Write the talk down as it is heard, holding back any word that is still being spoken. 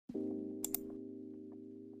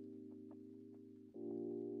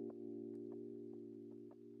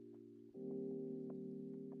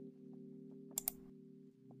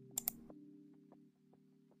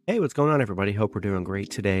Hey, what's going on, everybody? Hope we're doing great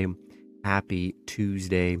today. Happy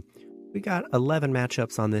Tuesday. We got 11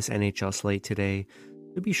 matchups on this NHL slate today.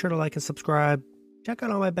 So be sure to like and subscribe. Check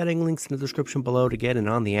out all my betting links in the description below to get in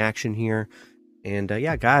on the action here. And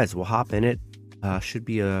yeah, guys, we'll hop in it. Should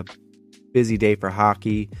be a busy day for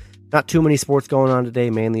hockey. Not too many sports going on today,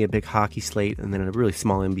 mainly a big hockey slate and then a really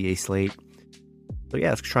small NBA slate. So yeah,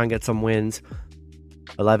 let's try and get some wins.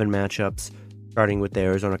 11 matchups, starting with the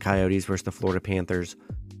Arizona Coyotes versus the Florida Panthers.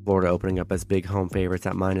 Florida opening up as big home favorites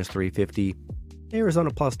at minus 350. Arizona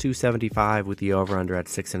plus 275 with the over-under at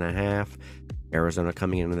 6.5. Arizona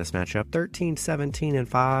coming into this matchup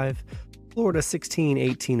 13-17-5. Florida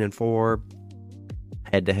 16-18-4.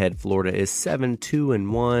 Head-to-head, Florida is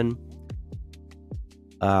 7-2-1.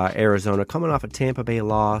 Arizona coming off a Tampa Bay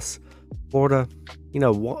loss. Florida,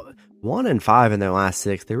 1-5 in their last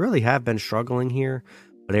 6. They really have been struggling here,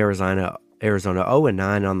 but Arizona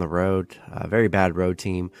 0-9 on the road. Very bad road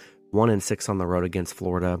team. 1-6 on the road against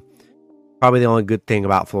Florida. Probably the only good thing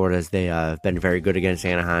about Florida is they have been very good against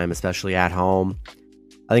Anaheim, especially at home.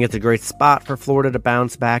 I think it's a great spot for Florida to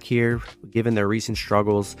bounce back here, given their recent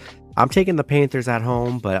struggles. I'm taking the Panthers at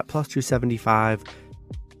home, but at plus 275,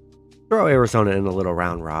 throw Arizona in a little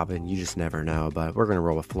round robin. You just never know, but we're going to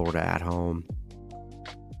roll with Florida at home.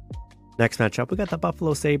 Next matchup, we got the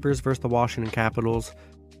Buffalo Sabres versus the Washington Capitals.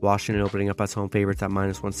 Washington opening up as home favorites at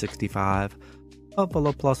minus 165.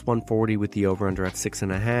 Buffalo plus 140 with the over-under at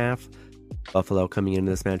 6.5. Buffalo coming into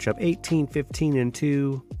this matchup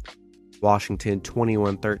 18-15-2. Washington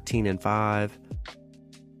 21-13-5.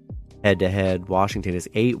 Head-to-head, Washington is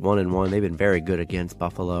 8-1-1. They've been very good against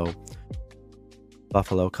Buffalo.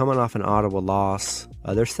 Buffalo coming off an Ottawa loss.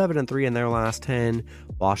 They're 7-3 in their last 10.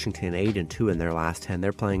 Washington 8-2 in their last 10.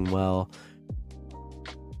 They're playing well.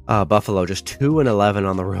 Buffalo just 2-11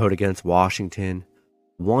 on the road against Washington.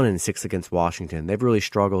 1-6 against Washington. They've really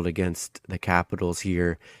struggled against the Capitals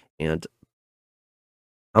here, and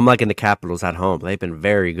I'm liking the Capitals at home. They've been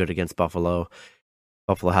very good against Buffalo.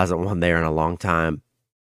 Buffalo hasn't won there in a long time.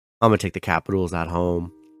 I'm going to take the Capitals at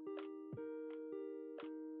home.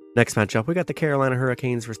 Next matchup, we got the Carolina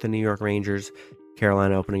Hurricanes versus the New York Rangers.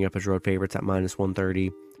 Carolina opening up as road favorites at minus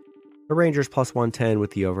 130. The Rangers plus 110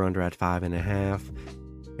 with the over-under at 5.5.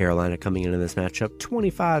 Carolina coming into this matchup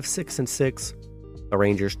 25-6-6. The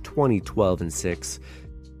Rangers 20-12-6.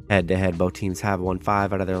 Head-to-head, both teams have won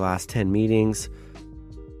 5 out of their last 10 meetings.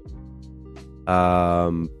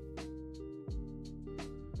 Carolina,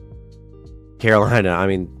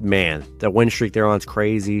 the win streak they're on is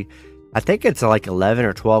crazy. I think it's like 11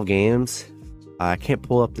 or 12 games. I can't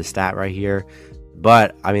pull up the stat right here.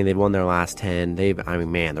 But, they've won their last 10. The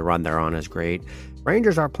run they're on is great.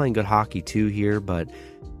 Rangers are playing good hockey too here, but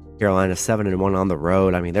Carolina 7-1 on the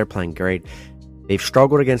road. They're playing great. They've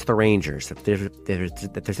struggled against the Rangers. If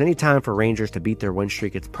there's any time for Rangers to beat their win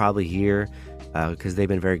streak, it's probably here because they've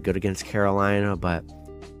been very good against Carolina. But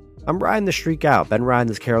I'm riding the streak out. Been riding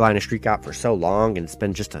this Carolina streak out for so long, and they've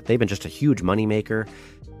been just a huge moneymaker.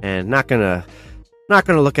 And not gonna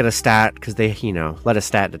look at a stat because they let a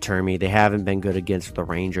stat deter me. They haven't been good against the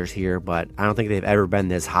Rangers here, but I don't think they've ever been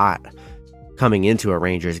this hot coming into a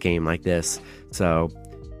Rangers game like this. So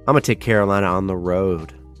I'm going to take Carolina on the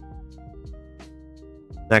road.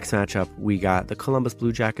 Next matchup, we got the Columbus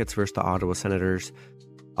Blue Jackets versus the Ottawa Senators.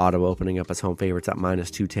 Ottawa opening up as home favorites at minus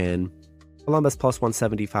 210. Columbus plus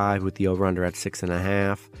 175 with the over-under at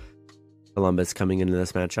 6.5. Columbus coming into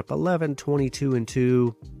this matchup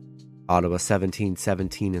 11-22-2. Ottawa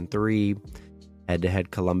 17-17-3. Head-to-head,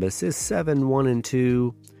 Columbus is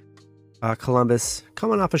 7-1-2. Columbus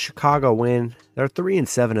coming off a Chicago win. They're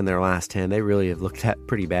 3-7 in their last 10. They really have looked at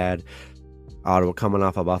pretty bad. Ottawa coming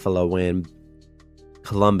off a Buffalo win.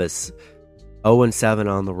 Columbus 0-7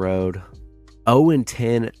 on the road.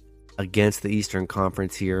 0-10 against the Eastern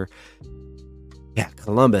Conference here. Yeah,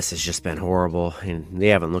 Columbus has just been horrible, and they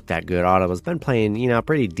haven't looked that good. Ottawa's been playing,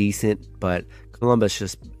 pretty decent, but Columbus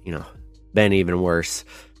just, been even worse.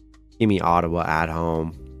 Give me Ottawa at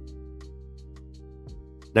home.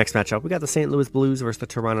 Next matchup, we got the St. Louis Blues versus the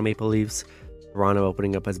Toronto Maple Leafs. Toronto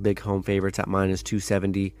opening up as big home favorites at minus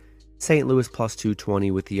 270. St. Louis plus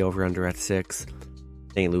 220 with the over-under at 6.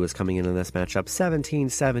 St. Louis coming into this matchup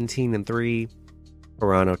 17-17-3.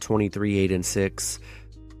 Toronto 23-8-6.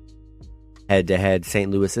 Head-to-head, St.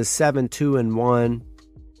 Louis is 7-2-1.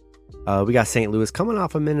 We got St. Louis coming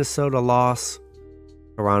off a Minnesota loss.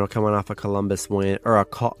 Toronto coming off a Columbus win, or a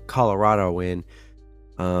Colorado win.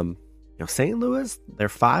 St. Louis, they're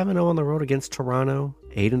 5-0 on the road against Toronto,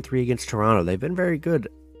 8-3 against Toronto. They've been very good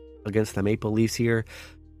against the Maple Leafs here,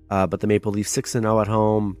 but the Maple Leafs 6-0 at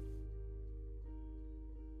home.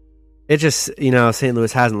 It just, St.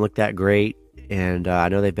 Louis hasn't looked that great, and I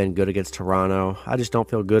know they've been good against Toronto. I just don't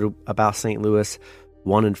feel good about St. Louis.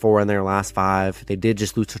 1-4 in their last 5. They did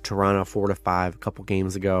just lose to Toronto 4-5 a couple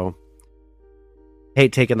games ago.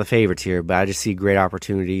 Hate taking the favorites here, but I just see great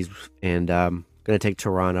opportunities, and going to take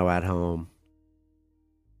Toronto at home.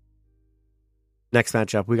 Next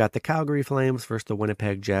matchup, we got the Calgary Flames versus the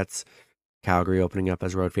Winnipeg Jets. Calgary opening up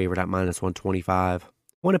as road favorite at -125.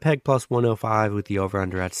 Winnipeg +105 with the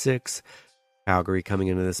over-under at 6. Calgary coming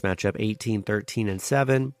into this matchup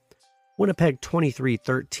 18-13-7. Winnipeg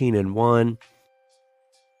 23-13-1.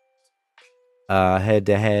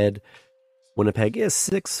 Head-to-head, Winnipeg is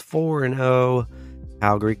 6-4-0.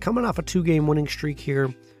 Calgary coming off a 2-game winning streak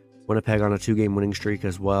here. Winnipeg on a 2-game winning streak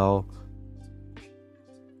as well.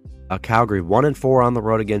 Calgary 1-4 on the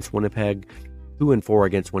road against Winnipeg. 2-4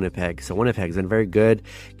 against Winnipeg. So Winnipeg's been very good.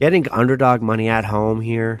 Getting underdog money at home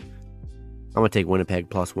here. I'm going to take Winnipeg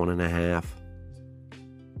 +1.5.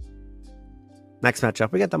 Next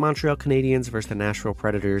matchup, we got the Montreal Canadiens versus the Nashville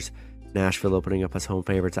Predators. Nashville opening up as home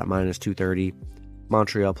favorites at -230.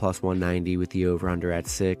 Montreal +190 with the over-under at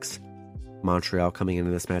 6. Montreal coming into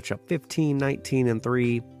this matchup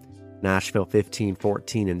 15-19-3. Nashville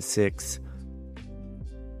 15-14-6.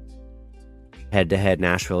 Head-to-head,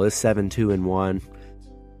 Nashville is 7-2-1.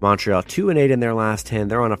 Montreal 2-8 in their last 10.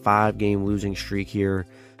 They're on a 5-game losing streak here.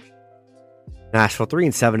 Nashville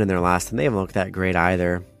 3-7 in their last 10. They haven't looked that great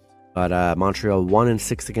either. But Montreal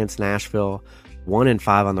 1-6 against Nashville.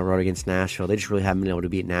 1-5 on the road against Nashville. They just really haven't been able to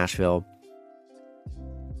beat Nashville.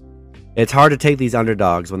 It's hard to take these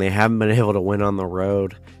underdogs when they haven't been able to win on the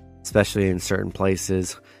road, especially in certain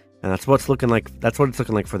places. And that's what it's looking like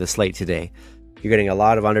for the slate today. You're getting a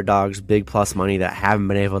lot of underdogs, big plus money that haven't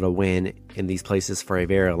been able to win in these places for a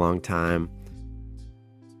very long time.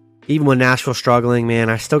 Even when Nashville's struggling, man,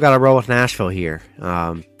 I still got to roll with Nashville here.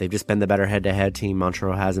 They've just been the better head-to-head team.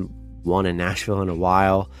 Montreal hasn't won in Nashville in a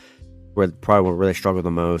while. Where probably will really struggle the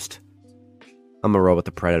most. I'm going to roll with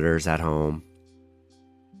the Predators at home.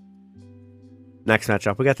 Next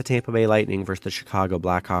matchup, we got the Tampa Bay Lightning versus the Chicago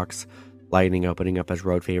Blackhawks. Lightning opening up as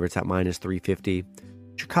road favorites at -350.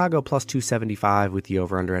 Chicago +275 with the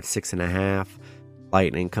over-under at 6.5.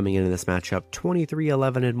 Lightning coming into this matchup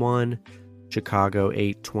 23-11-1. Chicago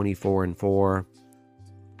 8-24-4.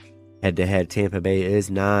 Head-to-head, Tampa Bay is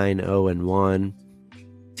 9-0-1.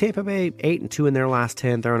 Tampa Bay 8-2 in their last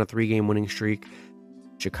 10. They're on a 3-game winning streak.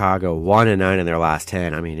 Chicago 1-9 in their last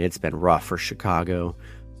 10. I mean, it's been rough for Chicago.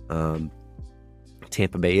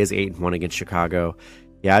 Tampa Bay is 8-1 against Chicago.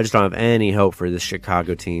 Yeah, I just don't have any hope for this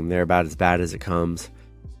Chicago team. They're about as bad as it comes.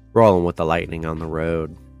 Rolling with the Lightning on the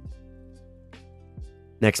road.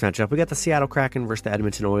 Next matchup, we got the Seattle Kraken versus the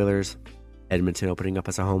Edmonton Oilers. Edmonton opening up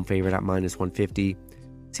as a home favorite at -150.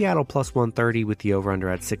 Seattle +130 with the over-under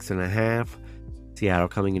at 6.5. Seattle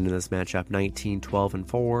coming into this matchup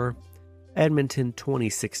 19-12-4. Edmonton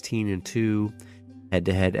 20-16-2.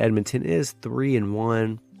 Head-to-head, Edmonton is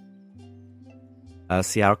 3-1.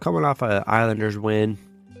 Seattle coming off an Islanders win.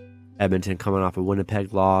 Edmonton coming off a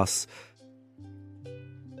Winnipeg loss.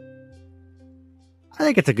 I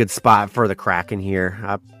think it's a good spot for the Kraken here.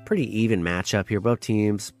 A pretty even matchup here. Both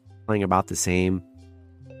teams playing about the same.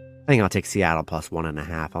 I think I'll take Seattle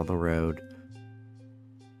 +1.5 on the road.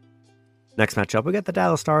 Next matchup, we got the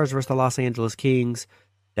Dallas Stars versus the Los Angeles Kings.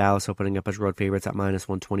 Dallas opening up as road favorites at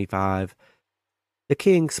 -125. The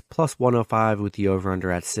Kings +105 with the over-under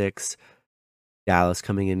at 6. Dallas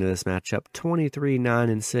coming into this matchup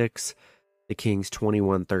 23-9-6. The Kings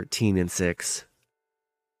 21-13-6.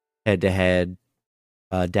 Head-to-head,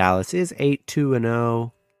 Dallas is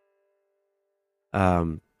 8-2-0.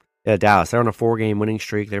 Dallas, they're on a 4-game winning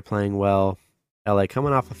streak. They're playing well. LA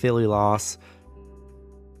coming off a Philly loss.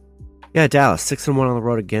 Yeah, Dallas 6-1 on the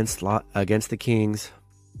road against the Kings.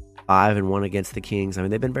 5-1 against the Kings. I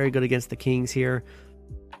mean, they've been very good against the Kings here.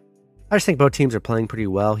 I just think both teams are playing pretty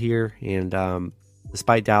well here, and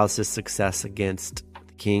despite Dallas' success against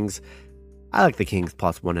the Kings, I like the Kings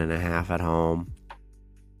 +1.5 at home.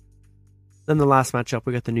 Then the last matchup,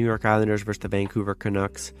 we got the New York Islanders versus the Vancouver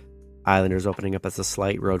Canucks. Islanders opening up as a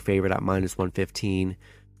slight road favorite at -115.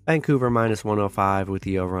 Vancouver -105 with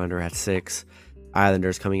the over-under at 6.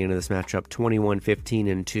 Islanders coming into this matchup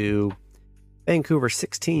 21-15-2. Vancouver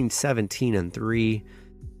 16-17-3.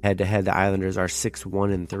 Head-to-head, the Islanders are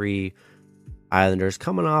 6-1-3. Islanders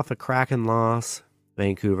coming off a Kraken loss.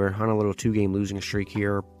 Vancouver on a little 2-game losing streak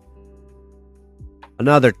here.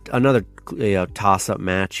 Another toss-up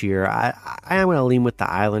match here. I am going to lean with the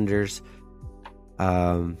Islanders.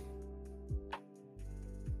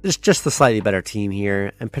 Just the slightly better team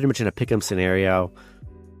here, and pretty much in a pick'em scenario.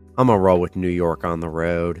 I'm going to roll with New York on the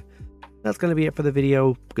road. That's going to be it for the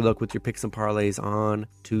video. Good luck with your picks and parlays on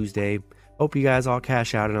Tuesday. Hope you guys all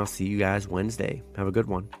cash out, and I'll see you guys Wednesday. Have a good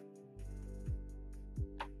one.